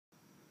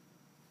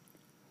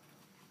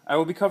I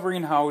will be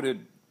covering how to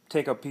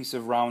take a piece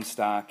of round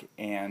stock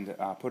and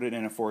put it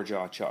in a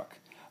 4-jaw chuck.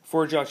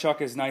 4-jaw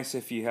chuck is nice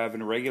if you have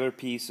a regular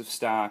piece of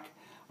stock,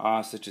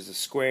 such as a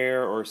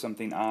square or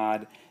something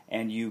odd,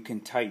 and you can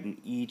tighten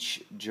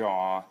each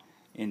jaw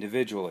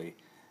individually.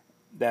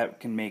 That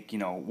can make,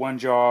 one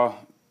jaw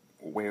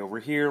way over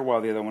here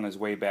while the other one is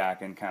way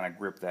back and kind of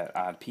grip that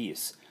odd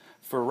piece.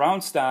 For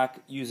round stock,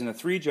 using a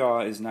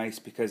 3-jaw is nice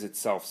because it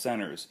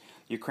self-centers.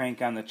 You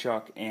crank on the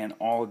chuck and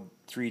all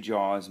 3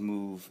 jaws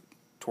move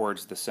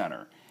towards the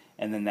center,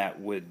 and then that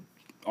would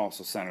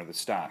also center the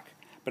stock.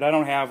 But I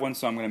don't have one,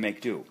 so I'm going to make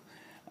do.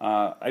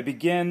 I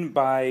begin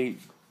by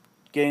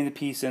getting the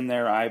piece in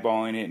there,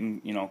 eyeballing it,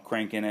 and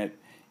cranking it,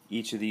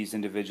 each of these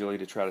individually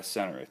to try to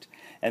center it.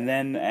 And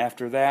then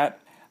after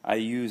that, I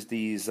use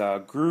these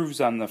grooves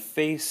on the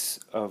face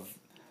of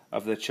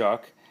the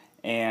chuck,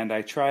 and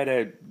I try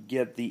to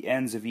get the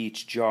ends of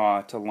each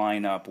jaw to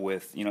line up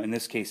with, in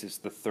this case it's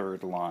the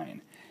 3rd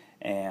line.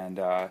 And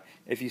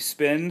if you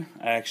spin,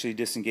 I actually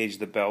disengage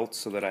the belt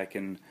so that I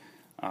can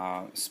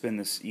spin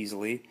this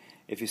easily.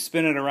 If you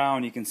spin it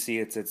around, you can see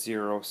it's at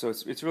 0, so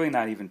it's really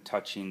not even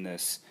touching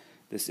this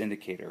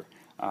indicator.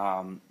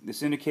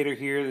 This indicator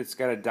here, it's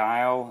got a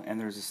dial, and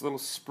there's this little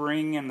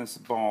spring and this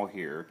ball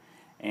here.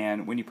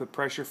 And when you put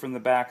pressure from the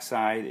back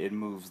side, it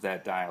moves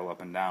that dial up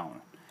and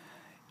down.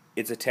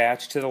 It's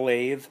attached to the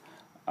lathe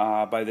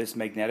by this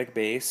magnetic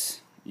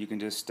base. You can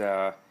just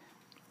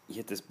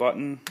hit this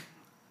button,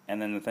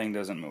 and then the thing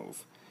doesn't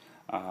move.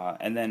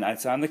 And then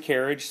it's on the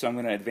carriage, so I'm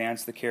going to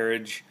advance the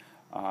carriage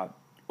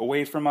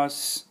away from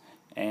us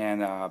and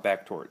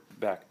back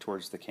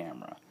towards the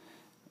camera.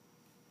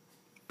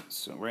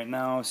 So right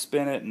now,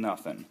 spin it,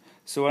 nothing.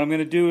 So what I'm going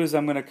to do is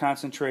I'm going to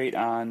concentrate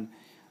on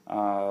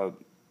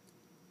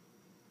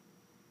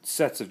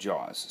sets of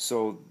jaws.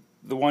 So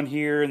the one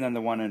here and then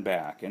the one in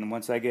back. And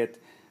once I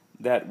get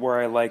that where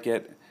I like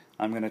it,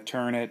 I'm going to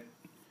turn it,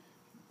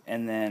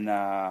 and then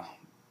I'm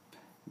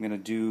going to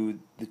do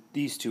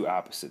these 2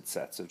 opposite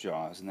sets of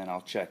jaws, and then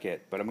I'll check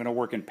it. But I'm going to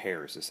work in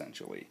pairs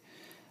essentially.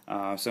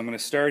 So I'm going to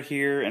start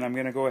here, and I'm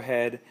going to go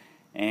ahead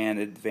and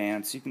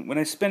advance. When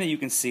I spin it, you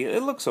can see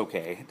it looks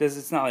okay.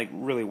 It's not like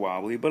really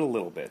wobbly, but a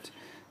little bit.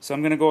 So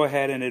I'm going to go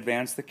ahead and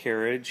advance the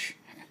carriage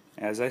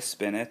as I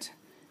spin it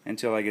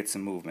until I get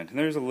some movement. And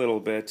there's a little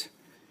bit.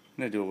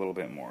 I'm going to do a little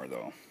bit more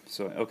though.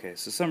 So okay,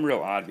 so some real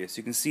obvious.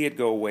 You can see it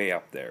go way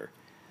up there,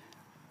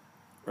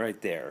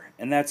 right there,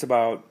 and that's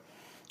about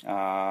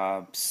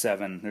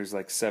 7. There's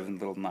like 7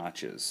 little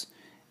notches.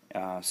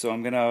 So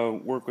I'm going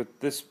to work with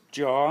this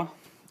jaw,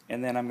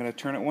 and then I'm going to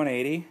turn it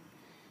 180,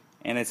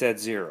 and it's at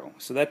 0.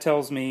 So that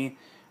tells me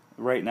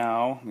right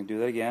now, I'm going to do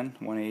that again,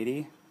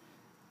 180.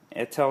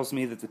 It tells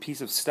me that the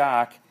piece of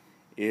stock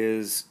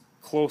is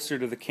closer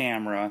to the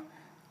camera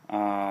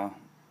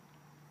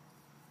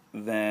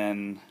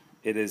than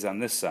it is on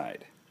this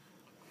side.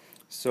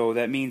 So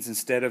that means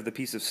instead of the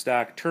piece of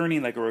stock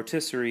turning like a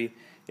rotisserie,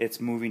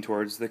 it's moving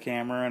towards the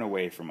camera and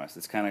away from us.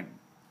 It's kind of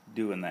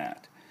doing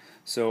that.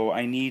 So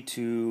I need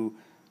to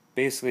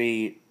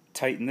basically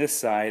tighten this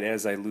side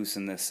as I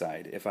loosen this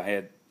side. If I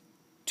had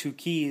 2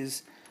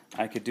 keys,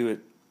 I could do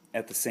it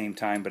at the same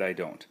time, but I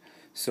don't.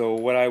 So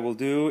what I will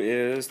do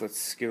is,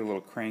 let's give it a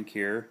little crank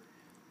here.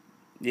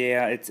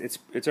 Yeah,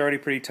 it's already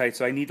pretty tight,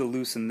 so I need to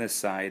loosen this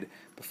side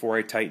before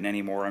I tighten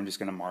any more. I'm just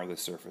going to mar the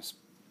surface.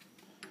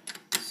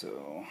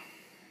 So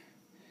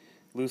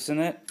loosen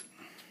it,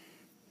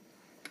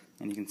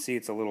 and you can see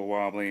it's a little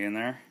wobbly in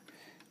there.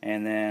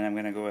 And then I'm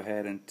going to go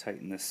ahead and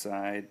tighten this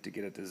side to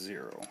get it to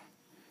 0.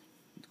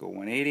 Let's go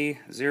 180,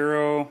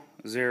 0,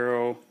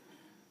 0,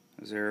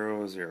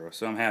 0, 0.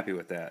 So I'm happy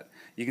with that.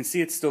 You can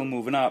see it's still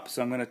moving up,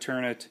 so I'm going to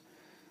turn it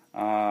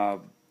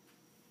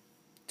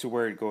to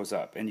where it goes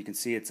up, and you can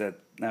see it's at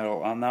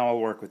now I'll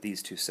work with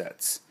these 2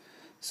 sets.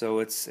 So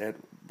it's at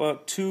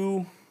about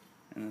 2,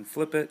 and then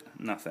flip it,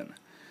 nothing.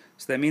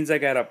 So that means I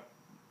got up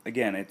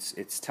again.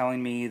 It's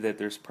telling me that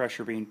there's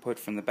pressure being put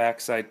from the back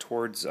side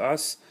towards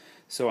us,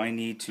 so I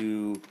need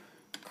to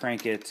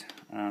crank it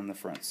on the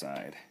front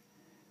side.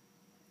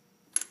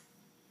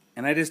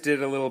 And I just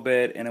did a little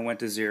bit, and it went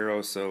to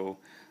 0, so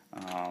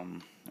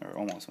or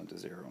almost went to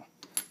 0.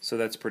 So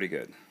that's pretty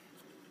good.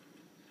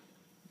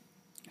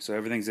 So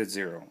everything's at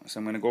 0. So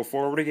I'm going to go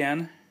forward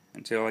again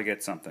until I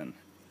get something.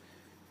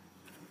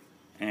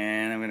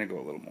 And I'm going to go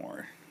a little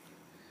more.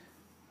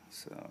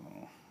 So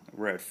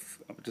we're at,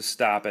 just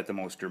stop at the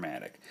most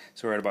dramatic.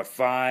 So we're at about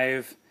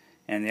 5,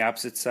 and the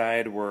opposite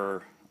side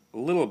we're a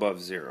little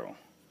above 0.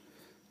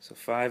 So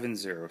 5 and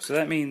 0. So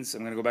that means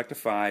I'm going to go back to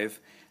 5,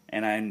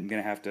 and I'm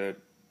going to have to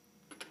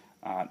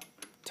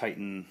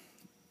tighten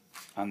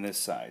on this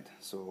side.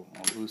 So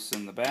I'll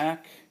loosen the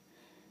back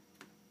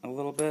a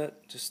little bit.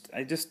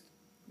 I just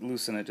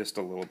loosen it just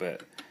a little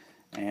bit,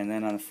 and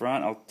then on the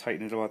front I'll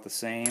tighten it about the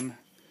same.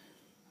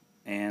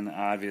 And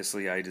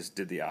obviously I just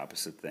did the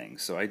opposite thing,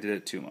 so I did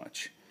it too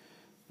much.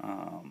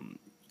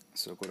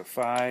 So go to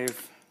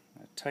 5,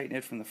 tighten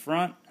it from the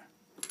front.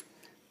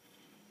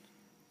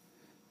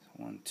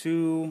 1,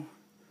 2.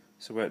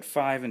 So we're at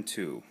 5 and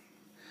 2.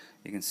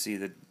 You can see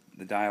that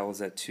the dial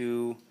is at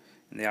 2,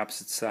 and the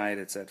opposite side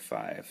it's at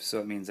 5. So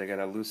it means I got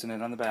to loosen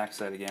it on the back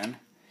side again.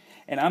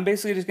 And I'm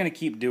basically just going to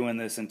keep doing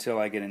this until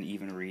I get an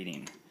even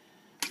reading.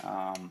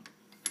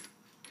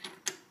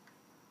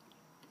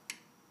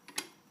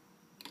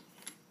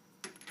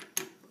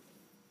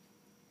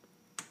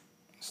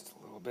 Just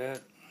a little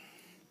bit.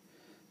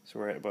 So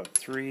we're at about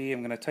 3.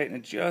 I'm going to tighten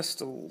it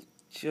just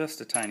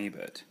a tiny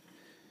bit.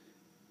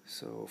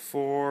 So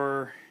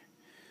 4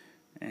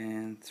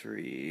 and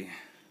 3.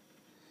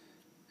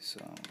 So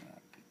I'm going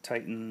to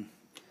tighten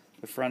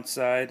the front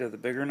side of the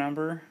bigger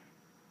number.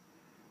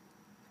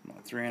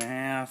 About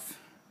 3.5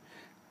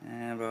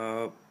 and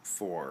about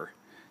 4.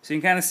 So you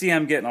can kind of see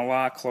I'm getting a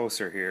lot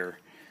closer here,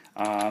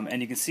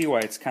 and you can see why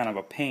it's kind of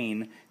a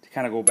pain to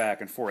kind of go back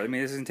and forth. I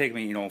mean, this doesn't take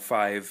me, you know,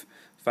 five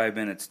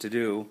minutes to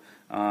do.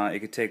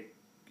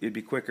 It'd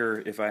be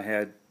quicker if I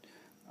had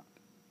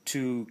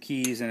 2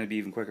 keys, and it'd be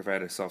even quicker if I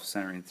had a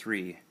self-centering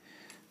 3.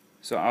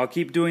 So I'll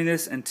keep doing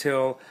this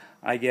until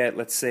I get,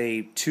 let's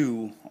say,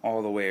 2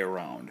 all the way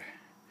around.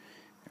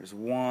 There's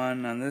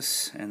 1 on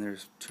this, and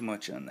there's too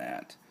much on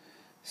that.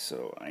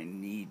 So I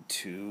need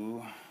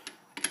to,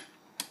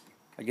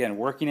 again,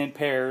 working in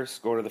pairs,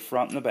 go to the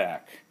front and the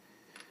back.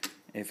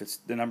 If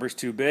the number's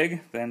too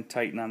big, then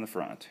tighten on the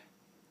front.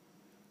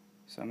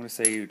 So I'm going to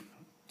say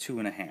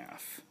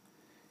 2.5.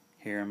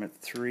 Here I'm at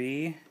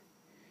 3.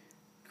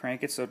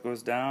 Crank it so it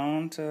goes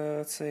down to,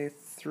 let's say,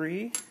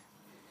 3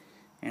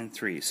 and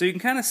 3. So you can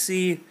kind of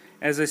see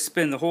as I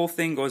spin, the whole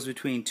thing goes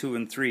between 2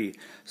 and 3.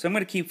 So I'm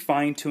going to keep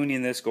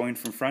fine-tuning this, going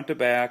from front to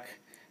back,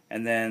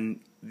 and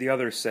then the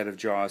other set of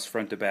jaws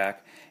front to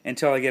back,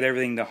 until I get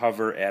everything to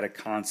hover at a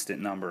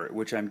constant number,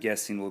 which I'm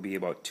guessing will be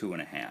about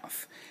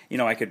 2.5. You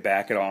know, I could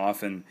back it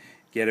off and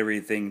get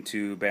everything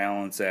to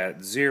balance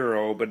at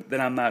 0, but then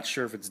I'm not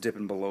sure if it's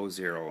dipping below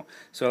 0.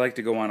 So I like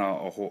to go on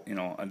a whole, you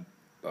know,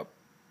 a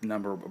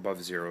number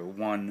above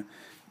 0,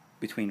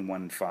 between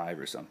 1 and 5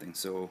 or something.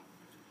 So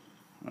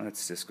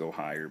let's just go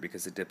higher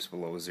because it dips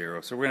below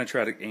 0. So we're going to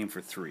try to aim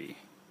for 3.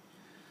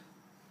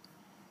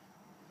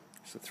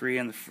 So 3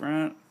 on the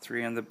front,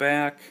 3 on the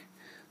back.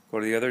 Go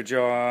to the other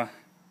jaw.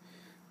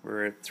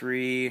 We're at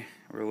 3.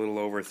 We're a little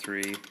over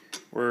 3.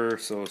 We're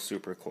so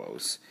super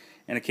close.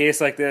 In a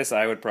case like this,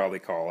 I would probably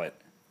call it.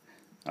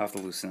 I'll have to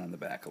loosen on the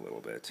back a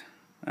little bit.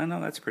 I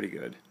know that's pretty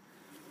good.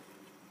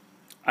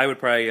 I would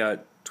probably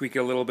tweak it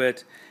a little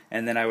bit,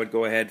 and then I would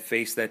go ahead,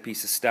 face that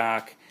piece of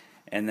stock,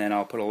 and then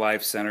I'll put a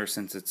live center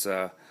since it's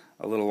a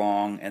little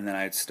long, and then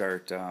I'd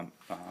start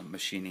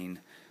machining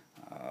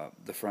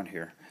the front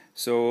here.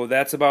 So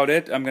that's about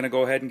it. I'm going to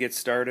go ahead and get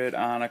started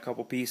on a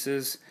couple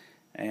pieces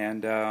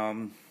and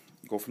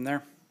go from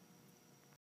there.